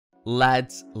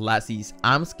Lads, lassies,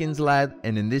 I'm skinsLAD,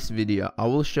 and in this video I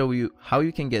will show you how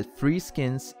you can get free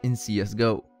skins in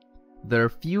CSGO. There are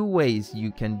few ways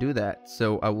you can do that,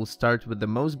 so I will start with the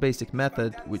most basic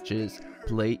method, which is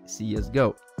play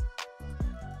CSGO.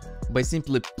 By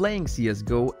simply playing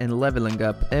CSGO and leveling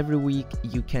up every week,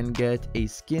 you can get a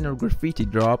skin or graffiti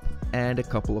drop and a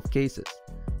couple of cases.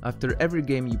 After every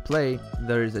game you play,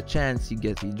 there is a chance you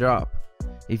get a drop.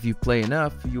 If you play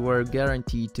enough, you are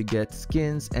guaranteed to get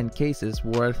skins and cases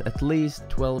worth at least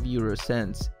 12 euro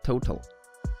cents total.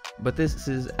 But this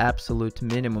is absolute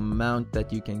minimum amount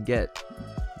that you can get.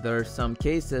 There are some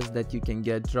cases that you can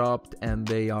get dropped and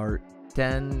they are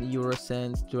 10 euro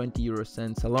cents, 20 euro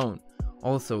cents alone.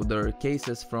 Also, there are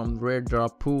cases from rare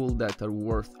drop pool that are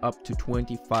worth up to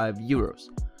 25 euros.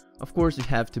 Of course, you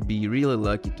have to be really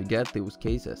lucky to get those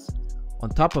cases. On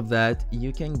top of that,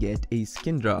 you can get a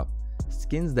skin drop.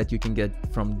 Skins that you can get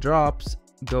from drops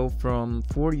go from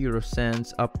 4 euro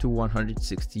cents up to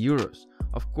 160 euros.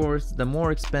 Of course, the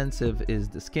more expensive is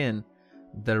the skin,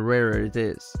 the rarer it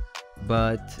is.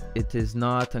 But it is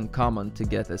not uncommon to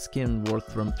get a skin worth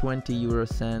from 20 euro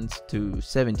cents to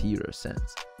 70 euro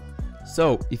cents.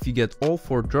 So, if you get all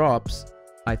 4 drops,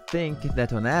 I think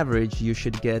that on average you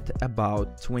should get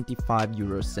about 25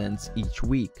 euro cents each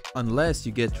week. Unless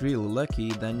you get really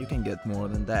lucky, then you can get more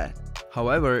than that.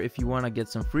 However, if you want to get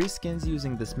some free skins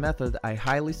using this method, I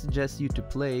highly suggest you to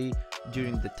play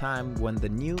during the time when the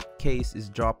new case is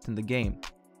dropped in the game.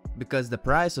 Because the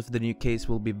price of the new case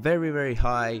will be very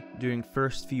high during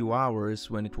first few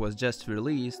hours when it was just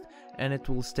released, and it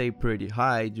will stay pretty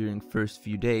high during first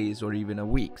few days or even a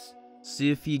weeks. So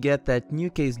if you get that new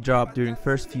case drop during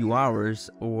first few hours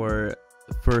or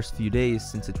first few days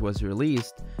since it was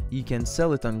released, you can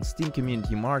sell it on Steam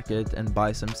Community Market and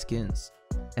buy some skins.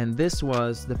 And this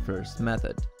was the first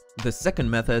method. The second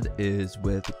method is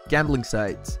with gambling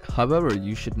sites. However,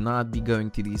 you should not be going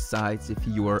to these sites if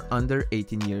you are under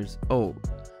 18 years old.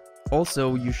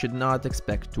 Also, you should not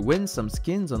expect to win some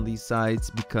skins on these sites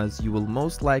because you will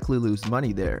most likely lose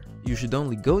money there. You should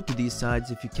only go to these sites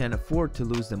if you can afford to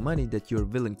lose the money that you're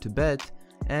willing to bet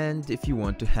and if you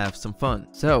want to have some fun.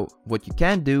 So, what you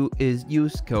can do is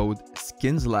use code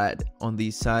skinsLAD on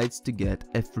these sites to get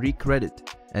a free credit.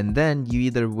 And then you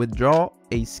either withdraw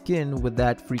a skin with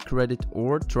that free credit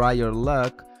or try your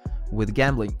luck with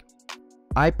gambling.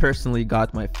 I personally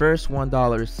got my first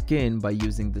 $1 skin by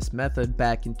using this method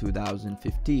back in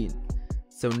 2015.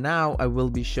 So now I will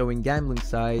be showing gambling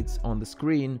sites on the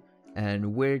screen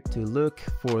and where to look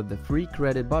for the free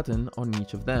credit button on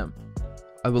each of them.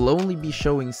 I will only be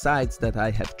showing sites that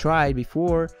I have tried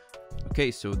before.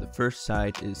 Okay, so the first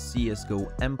site is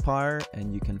csgoempire,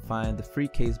 and you can find the free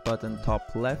case button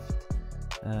top left.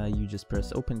 You just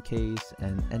press open case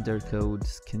and enter code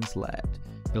skinsLAD.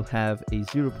 You'll have a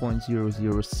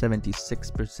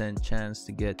 0.0076% chance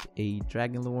to get a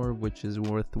dragon lore, which is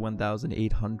worth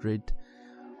 1,800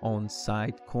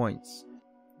 on-site coins.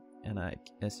 And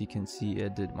as you can see, I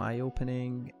did my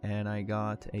opening and I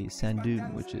got a sand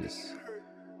dune, which is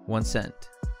 1 cent.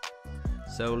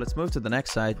 So let's move to the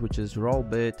next site, which is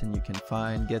rollbit, and you can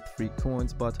find get free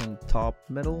coins button top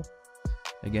middle.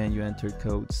 Again, you enter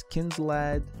code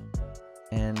skinsLAD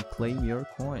and claim your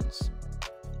coins.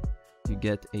 You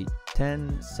get a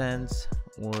 10 cents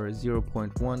or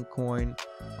 0.1 coin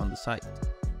on the site.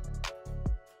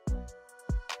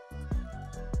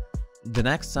 The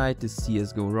next site is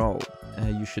csgoroll.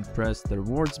 You should press the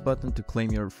rewards button to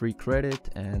claim your free credit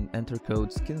and enter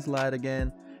code skinsLAD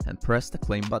again and press the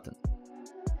claim button.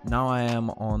 Now I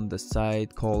am on the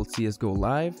site called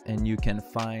csgolive, and you can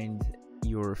find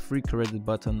your free credit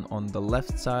button on the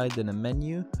left side in a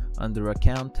menu under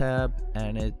account tab,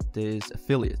 and it is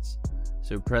affiliates.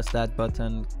 So press that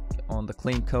button. On the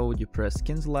claim code you press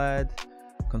skinsLAD,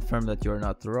 confirm that you're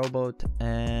not the robot,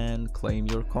 and claim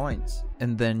your coins.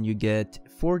 And then you get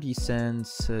 40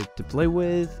 cents to play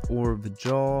with or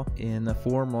withdraw in a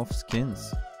form of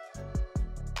skins.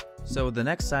 So the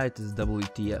next site is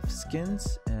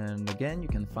wtfskins, and again you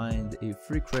can find a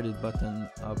free credit button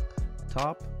up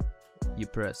top. You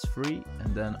press free,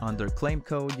 and then under claim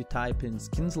code you type in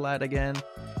skinsLAD again.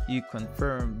 You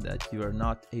confirm that you are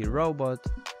not a robot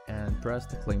and press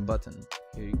the claim button.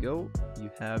 Here you go, you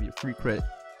have your free credit.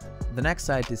 The next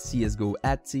site is CSGO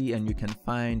Etsy, and you can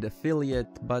find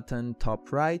affiliate button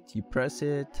top right. You press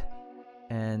it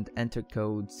and enter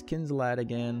code skinsLAD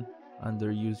again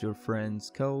under use your friend's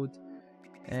code,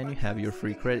 and you have your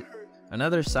free credit.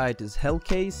 Another site is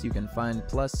hellcase. You can find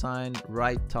 +sign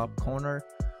right top corner,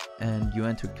 and you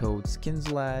enter code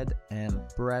skinsLAD and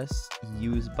press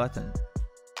use button.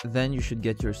 Then you should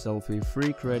get yourself a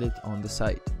free credit on the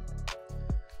site.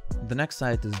 The next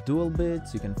site is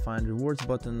duelbits. You can find rewards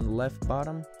button left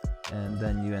bottom, and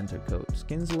then you enter code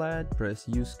skinsLAD, press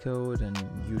use code, and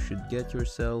you should get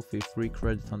yourself a free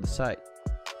credit on the site.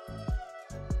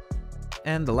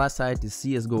 And the last site is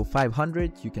CSGO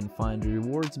 500. You can find the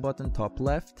rewards button top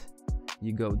left.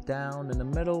 You go down in the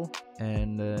middle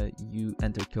and you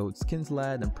enter code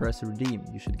skinsLAD and press redeem.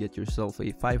 You should get yourself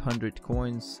a 500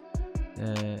 coins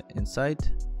inside,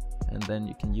 and then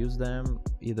you can use them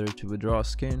either to withdraw a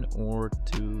skin or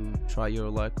to try your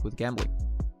luck with gambling.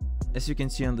 As you can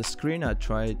see on the screen, I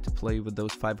tried to play with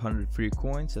those 500 free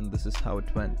coins and this is how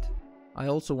it went. I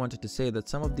also wanted to say that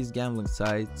some of these gambling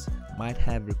sites might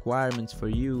have requirements for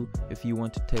you if you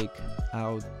want to take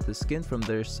out the skin from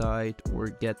their site or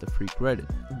get the free credit.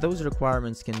 Those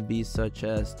requirements can be such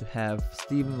as to have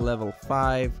Steam level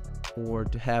 5 or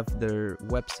to have their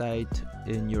website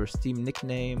in your Steam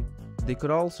nickname. They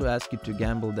could also ask you to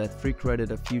gamble that free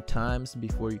credit a few times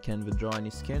before you can withdraw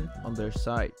any skin on their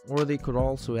site. Or they could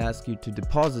also ask you to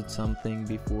deposit something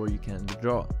before you can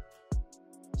withdraw.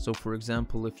 So for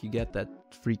example, if you get that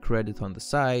free credit on the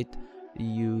site,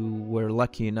 you were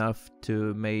lucky enough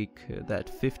to make that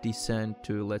 50 cent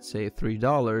to, let's say,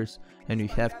 $3, and you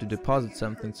have to deposit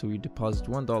something, so you deposit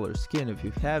 $1 skin if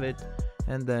you have it,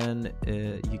 and then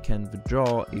you can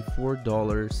withdraw a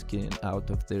 $4 skin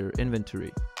out of their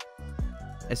inventory.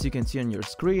 As you can see on your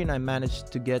screen, I managed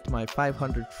to get my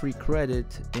 500 free credit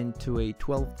into a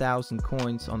 12,000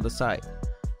 coins on the site.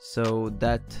 So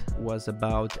that was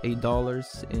about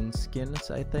 $8 in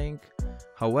skins, I think.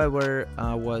 However,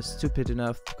 I was stupid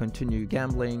enough to continue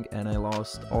gambling and I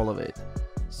lost all of it.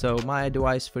 So my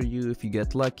advice for you, if you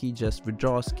get lucky, just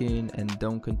withdraw skin and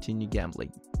don't continue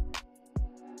gambling.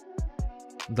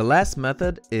 The last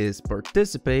method is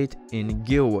participate in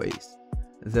giveaways.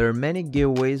 There are many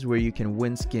giveaways where you can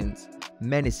win skins.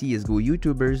 Many CSGO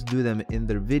YouTubers do them in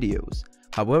their videos.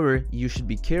 However, you should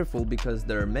be careful because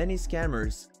there are many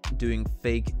scammers doing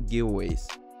fake giveaways.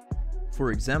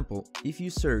 For example, if you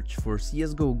search for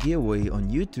CSGO giveaway on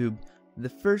YouTube, the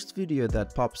first video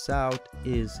that pops out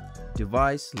is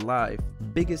Device Live,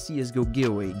 biggest CSGO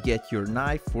giveaway, get your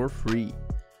knife for free.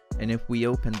 And if we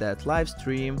open that live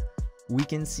stream, we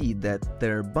can see that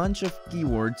there are a bunch of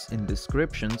keywords in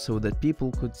description so that people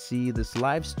could see this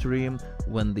live stream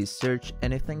when they search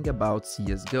anything about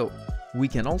CSGO. We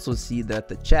can also see that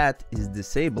the chat is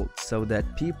disabled so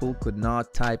that people could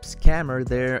not type scammer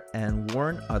there and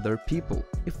warn other people.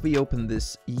 If we open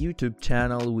this YouTube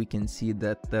channel, we can see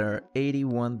that there are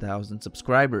 81,000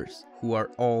 subscribers, who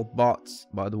are all bots,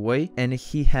 by the way, and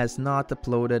he has not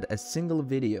uploaded a single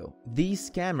video. These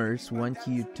scammers want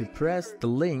you to press the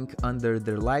link under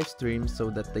their live stream so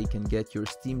that they can get your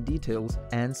Steam details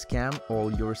and scam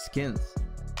all your skins.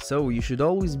 So you should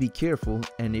always be careful,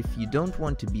 and if you don't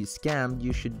want to be scammed,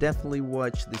 you should definitely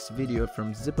watch this video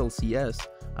from zippelcs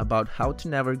about how to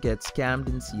never get scammed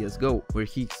in CSGO, where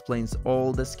he explains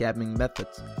all the scamming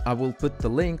methods. I will put the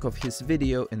link of his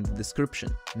video in the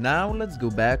description. Now let's go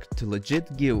back to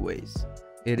legit giveaways.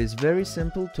 It is very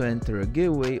simple to enter a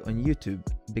giveaway on YouTube,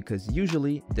 because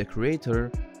usually the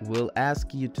creator will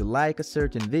ask you to like a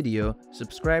certain video,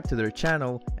 subscribe to their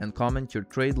channel, and comment your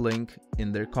trade link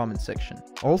in their comment section.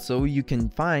 Also, you can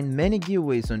find many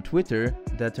giveaways on Twitter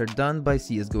that are done by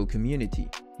CSGO community.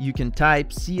 You can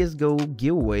type CSGO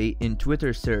giveaway in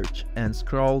Twitter search and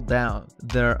scroll down.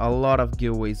 There are a lot of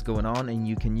giveaways going on, and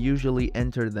you can usually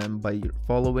enter them by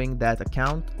following that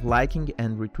account, liking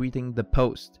and retweeting the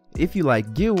post. If you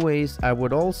like giveaways, I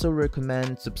would also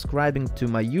recommend subscribing to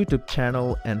my YouTube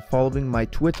channel and following my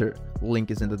Twitter.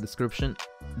 Link is in the description,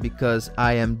 because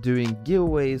I am doing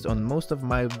giveaways on most of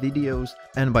my videos,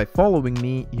 and by following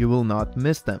me you will not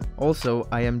miss them. Also,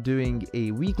 I am doing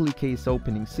a weekly case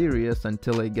opening series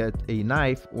until I get a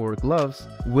knife or gloves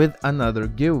with another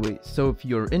giveaway, so if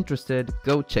you're interested,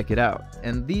 go check it out.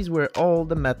 And these were all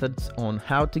the methods on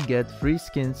how to get free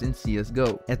skins in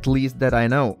CSGO, at least that I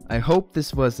know. I hope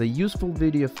this was a useful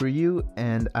video for you,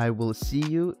 and I will see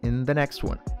you in the next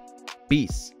one.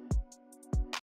 Peace.